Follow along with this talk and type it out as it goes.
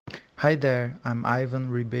Hi there, I'm Ivan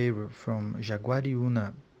Ribeiro from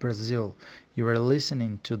Jaguariúna, Brazil. You are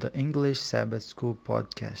listening to the English Sabbath School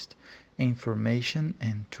podcast, Information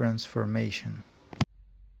and Transformation.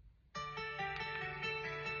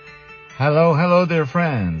 Hello, hello, dear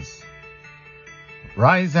friends.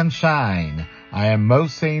 Rise and shine. I am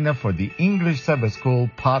Mosina for the English Sabbath School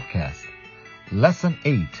podcast. Lesson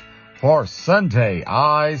 8 for Sunday.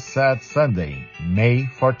 I said Sunday, May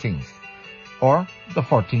 14th, or the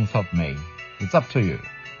 14th of May. It's up to you.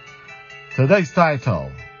 Today's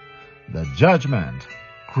title, The Judgment,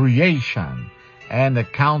 Creation, and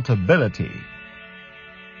Accountability.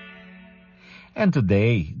 And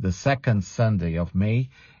today, the second Sunday of May,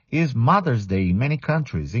 is Mother's Day in many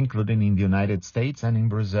countries, including in the United States and in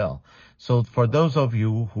Brazil. So for those of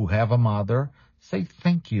you who have a mother, say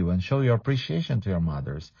thank you and show your appreciation to your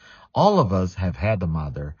mothers. All of us have had a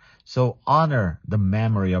mother, so honor the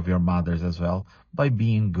memory of your mothers as well by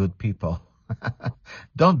being good people.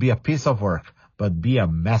 Don't be a piece of work, but be a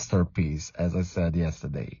masterpiece, as I said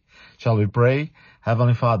yesterday. Shall we pray?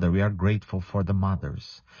 Heavenly Father, we are grateful for the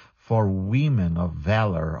mothers, for women of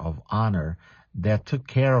valor, of honor, that took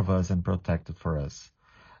care of us and protected for us.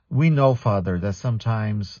 We know, Father, that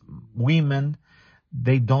sometimes women,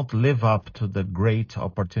 they don't live up to the great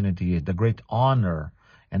opportunity, the great honor,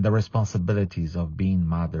 and the responsibilities of being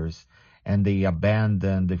mothers, and they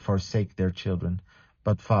abandon, they forsake their children.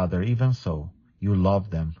 But Father, even so, you love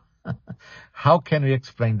them. How can we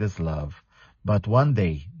explain this love? But one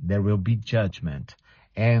day there will be judgment,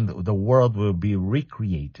 and the world will be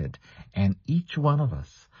recreated, and each one of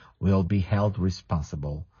us will be held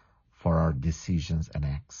responsible for our decisions and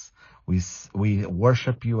acts. We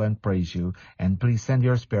worship you and praise you, and please send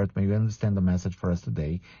your Spirit. May we understand the message for us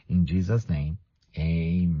today. In Jesus' name,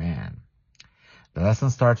 amen. The lesson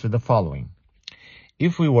starts with the following.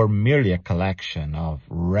 If we were merely a collection of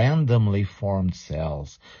randomly formed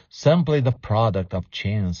cells, simply the product of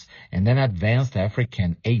chance and an advanced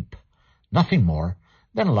African ape, nothing more,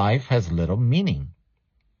 then life has little meaning.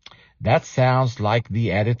 That sounds like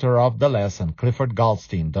the editor of the lesson, Clifford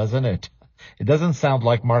Goldstein, doesn't it? It doesn't sound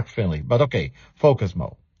like Mark Finley, but okay, focus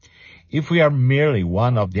mode. If we are merely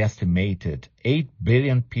one of the estimated 8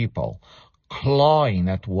 billion people clawing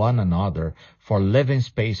at one another for living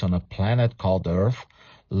space on a planet called Earth,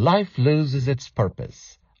 life loses its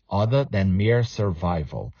purpose, other than mere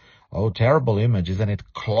survival. Oh, terrible image, isn't it?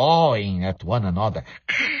 Clawing at one another.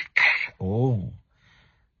 Oh.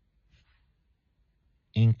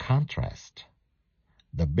 In contrast,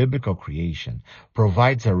 the biblical creation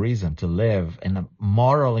provides a reason to live and a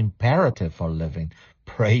moral imperative for living.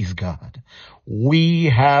 Praise God. We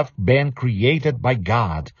have been created by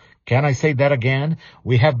God. Can I say that again?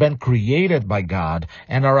 We have been created by God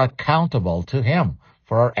and are accountable to Him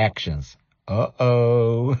for our actions.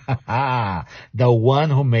 Uh-oh. The one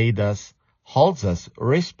who made us holds us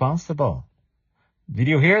responsible. Did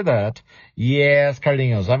you hear that? Yes,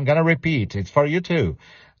 Carlinhos, I'm going to repeat. It's for you too.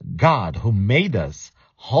 God who made us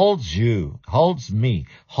holds you, holds me,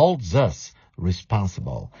 holds us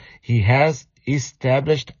responsible. He has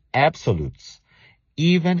established absolutes,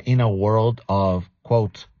 even in a world of,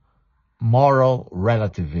 quote, moral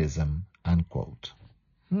relativism, unquote.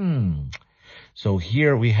 So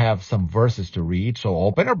here we have some verses to read. So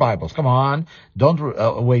open our Bibles. Come on. Don't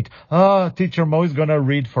wait. Teacher Mo is going to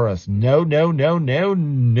read for us. No.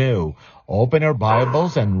 Open our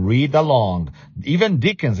Bibles and read along. Even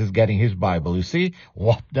Dickens is getting his Bible. You see?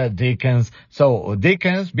 What the Dickens. So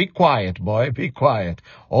Dickens, be quiet, boy. Be quiet.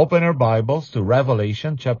 Open our Bibles to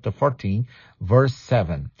Revelation chapter 14, verse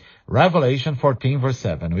 7. Revelation 14, verse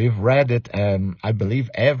 7. We've read it, I believe,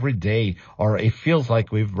 every day, or it feels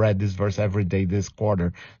like we've read this verse every day this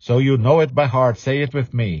quarter. So you know it by heart. Say it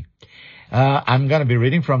with me. I'm going to be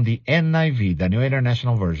reading from the NIV, the New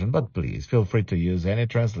International Version, but please feel free to use any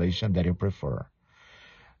translation that you prefer.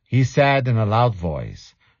 He said in a loud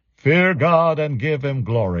voice, "Fear God and give Him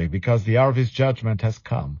glory, because the hour of His judgment has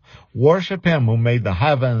come. Worship Him who made the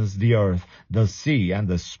heavens, the earth, the sea, and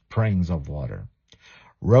the springs of water."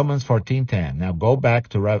 Romans 14:10. Now go back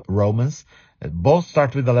to Romans. Both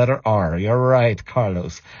start with the letter R. You're right,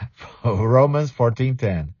 Carlos. Romans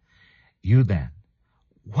 14:10. You then,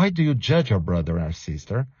 why do you judge your brother or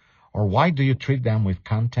sister? Or why do you treat them with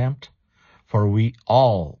contempt? For we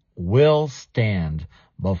all will stand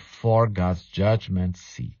before God's judgment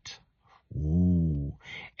seat. Ooh.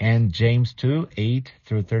 And James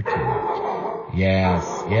 2:8-13. Yes.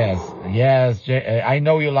 I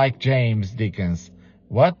know you like James, Dickens.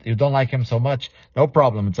 What? You don't like him so much? No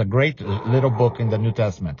problem. It's a great little book in the New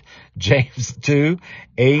Testament. James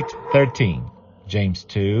 2:8-13. James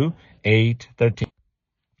 2:8-13.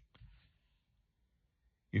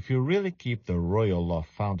 If you really keep the royal law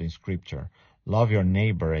found in Scripture, love your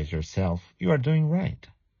neighbor as yourself, you are doing right.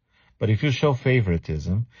 But if you show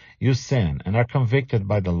favoritism, you sin and are convicted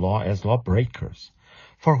by the law as lawbreakers.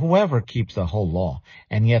 For whoever keeps the whole law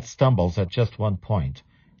and yet stumbles at just one point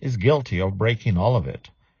is guilty of breaking all of it.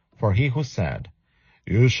 For he who said,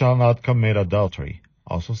 "You shall not commit adultery,"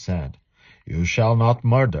 also said, "You shall not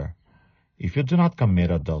murder." If you do not commit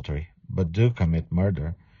adultery, but do commit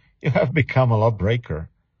murder, you have become a lawbreaker.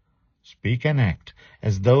 Speak and act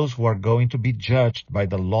as those who are going to be judged by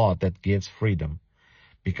the law that gives freedom,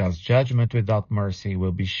 because judgment without mercy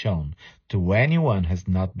will be shown to anyone who has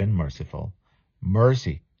not been merciful.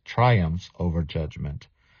 Mercy triumphs over judgment.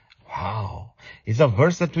 Wow. It's a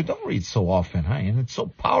verse that we don't read so often, huh? And it's so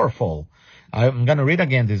powerful. I'm going to read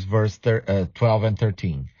again this verse 12 and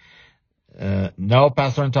 13. No,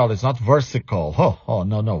 Pastor Antal, it's not versicle.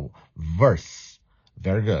 No. Verse.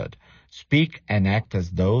 Very good. Speak and act as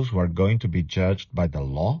those who are going to be judged by the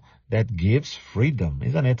law that gives freedom.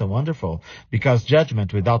 Isn't it wonderful? Because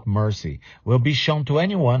judgment without mercy will be shown to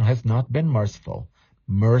anyone who has not been merciful.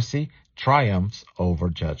 Mercy triumphs over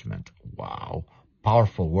judgment. Wow.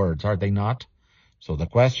 Powerful words, are they not? So the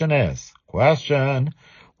question is,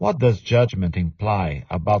 what does judgment imply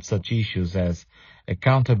about such issues as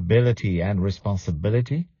accountability and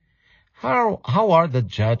responsibility? How are the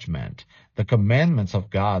judgment, the commandments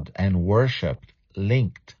of God, and worship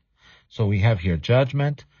linked? So we have here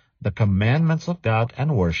judgment, the commandments of God,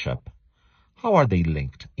 and worship. How are they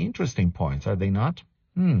linked? Interesting points, are they not?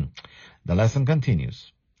 The lesson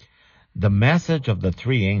continues. The message of the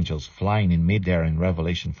three angels flying in midair in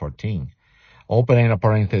Revelation 14. Opening a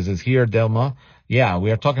parenthesis here, Delma. Yeah,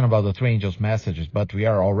 we are talking about the three angels' messages, but we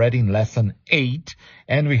are already in lesson 8,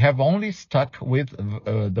 and we have only stuck with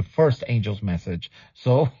the first angel's message.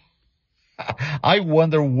 So I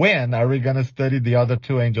wonder when are we going to study the other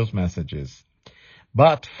two angels' messages.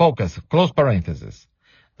 But focus, close parenthesis.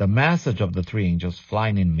 The message of the three angels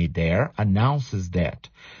flying in midair announces that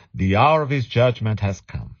the hour of his judgment has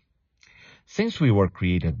come. Since we were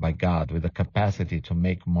created by God with the capacity to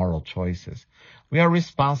make moral choices, we are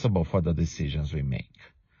responsible for the decisions we make.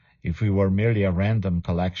 If we were merely a random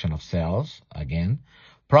collection of cells, again,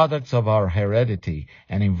 products of our heredity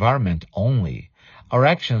and environment only, our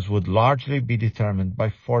actions would largely be determined by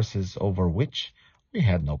forces over which we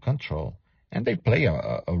had no control. And they play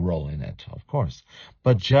a role in it, of course.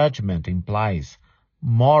 But judgment implies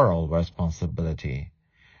moral responsibility.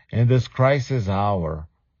 In this crisis hour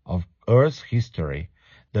of Earth's history,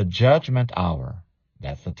 the judgment hour,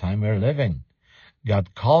 that's the time we're living,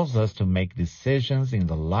 God calls us to make decisions in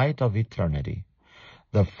the light of eternity.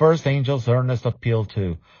 The first angel's earnest appeal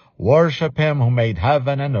to worship him who made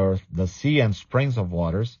heaven and earth, the sea and springs of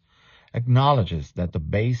waters, acknowledges that the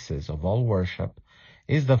basis of all worship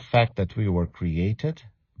is the fact that we were created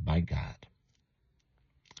by God.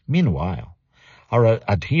 Meanwhile, our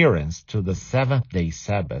adherence to the seventh-day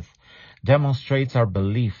Sabbath demonstrates our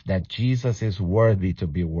belief that Jesus is worthy to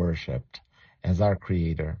be worshipped as our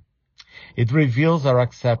Creator. It reveals our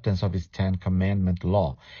acceptance of His Ten Commandment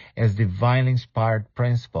law as divinely inspired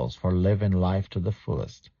principles for living life to the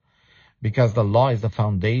fullest. Because the law is the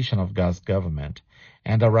foundation of God's government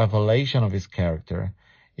and a revelation of His character,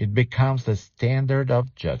 it becomes the standard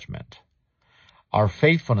of judgment. Our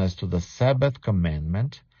faithfulness to the Sabbath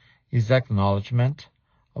commandment is acknowledgment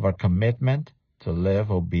of our commitment to live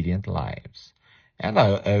obedient lives. And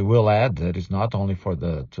I will add that it's not only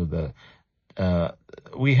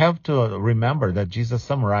we have to remember that Jesus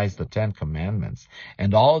summarized the 10 commandments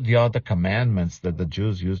and all the other commandments that the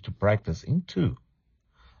Jews used to practice in two.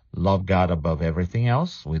 Love God above everything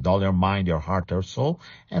else with all your mind, your heart, your soul,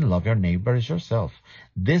 and love your neighbor as yourself.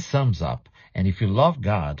 This sums up. And if you love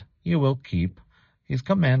God, you will keep His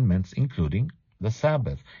commandments, including the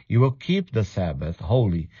Sabbath. You will keep the Sabbath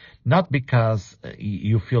holy, not because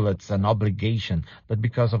you feel it's an obligation, but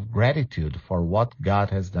because of gratitude for what God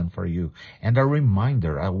has done for you. And a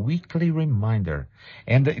reminder, a weekly reminder.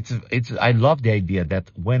 And I love the idea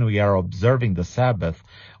that when we are observing the Sabbath,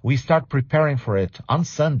 we start preparing for it on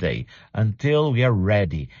Sunday until we are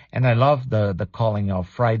ready. And I love the calling of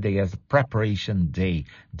Friday as a preparation day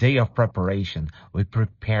of preparation. We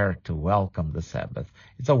prepare to welcome the Sabbath.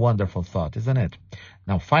 It's a wonderful thought, isn't it?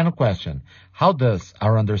 Now, final question. How does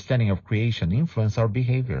our understanding of creation influence our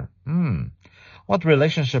behavior? What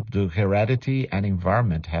relationship do heredity and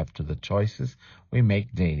environment have to the choices we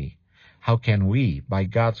make daily? How can we, by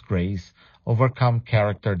God's grace, overcome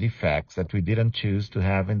character defects that we didn't choose to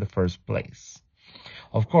have in the first place?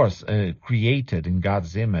 Of course, created in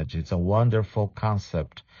God's image, it's a wonderful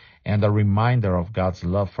concept, and a reminder of God's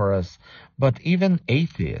love for us. But even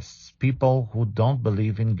atheists, people who don't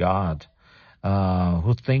believe in God,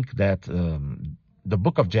 who think that the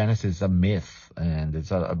book of Genesis is a myth and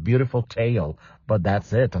it's a beautiful tale, but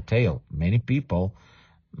that's it, a tale. Many people,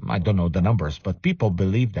 I don't know the numbers, but people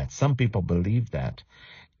believe that. Some people believe that.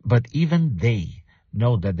 But even they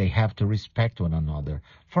know that they have to respect one another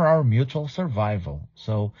for our mutual survival.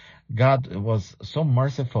 So God was so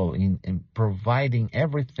merciful in providing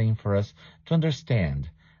everything for us to understand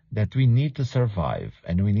that we need to survive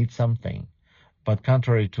and we need something. But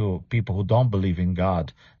contrary to people who don't believe in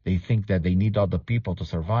God, they think that they need other people to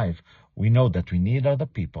survive. We know that we need other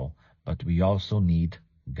people, but we also need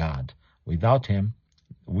God. Without Him,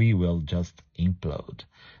 we will just implode.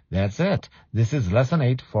 That's it. This is lesson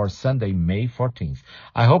 8 for Sunday, May 14th.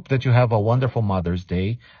 I hope that you have a wonderful Mother's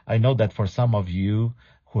Day. I know that for some of you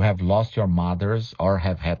who have lost your mothers or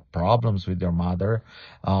have had problems with your mother,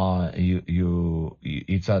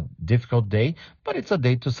 it's a difficult day, but it's a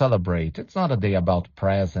day to celebrate. It's not a day about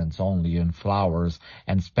presents only and flowers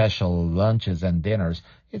and special lunches and dinners.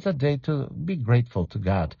 It's a day to be grateful to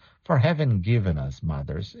God for having given us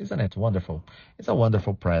mothers. Isn't it wonderful? It's a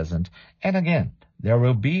wonderful present. And again, there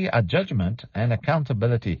will be a judgment and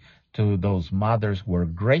accountability to those mothers who were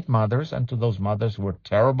great mothers and to those mothers who were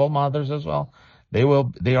terrible mothers as well.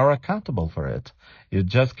 They are accountable for it. You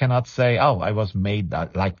just cannot say, oh, I was made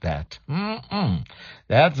like that.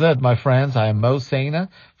 That's it, my friends. I am Mo Sena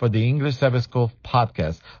for the English Sabbath School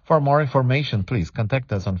podcast. For more information, please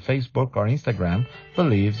contact us on Facebook or Instagram,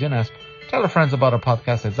 Lives.How. Tell your friends about our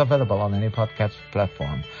podcast. It's available on any podcast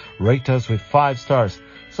platform. Rate us with 5 stars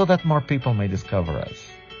so that more people may discover us.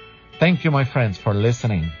 Thank you, my friends, for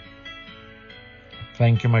listening.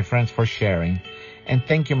 Thank you, my friends, for sharing. And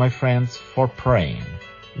thank you, my friends, for praying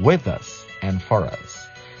with us and for us.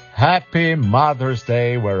 Happy Mother's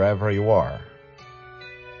Day wherever you are.